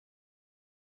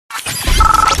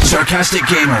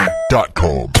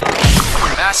sarcasticgamer.com.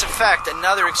 Mass Effect,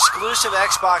 another exclusive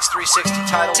Xbox 360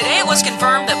 title. Today it was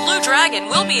confirmed that Blue Dragon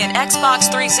will be an Xbox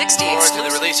 360 Forward to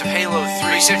exclusive. the release of Halo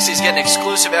 360 is getting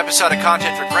exclusive episodic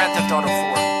content for Grand Theft Auto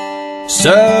 4.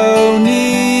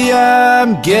 Sony,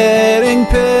 I'm getting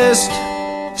pissed.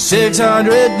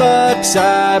 $600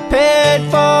 I paid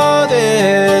for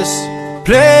this.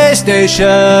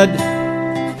 PlayStation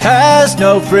has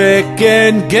no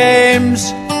frickin'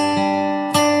 games.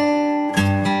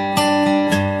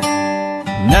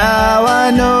 Now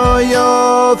I know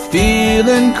you're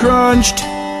feeling crunched,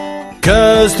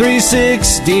 'cause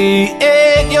 360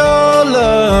 ate your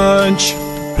lunch.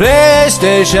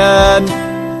 PlayStation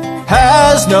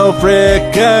has no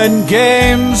frickin'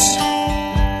 games.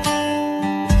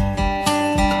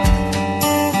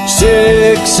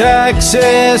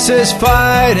 6-axis is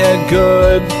fine and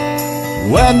good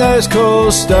when there's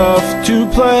cool stuff to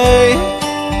play.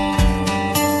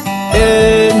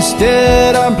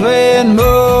 Instead I'm playing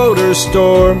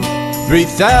MotorStorm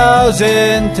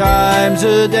 3,000 times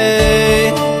a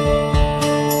day.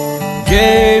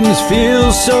 Games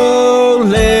feel so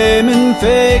lame and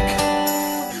fake,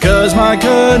 'cause my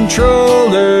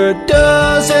controller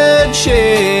doesn't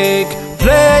shake.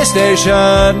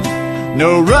 PlayStation,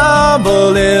 no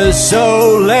rumble is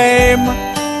so lame.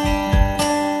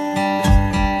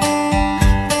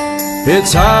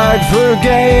 It's hard for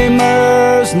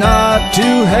gamers not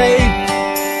to hate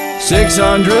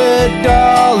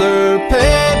 $600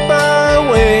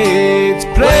 paperweights.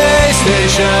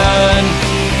 PlayStation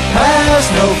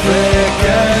has no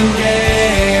frickin'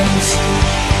 games.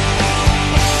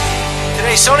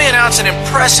 Today, Sony announced an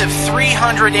impressive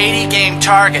 380 game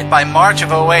target by March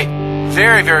of 08.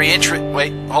 Very interesting.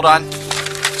 Wait, hold on.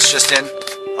 It's just in.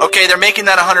 Okay, they're making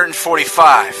that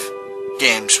 145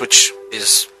 games, which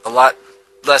is a lot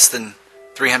less than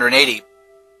 380.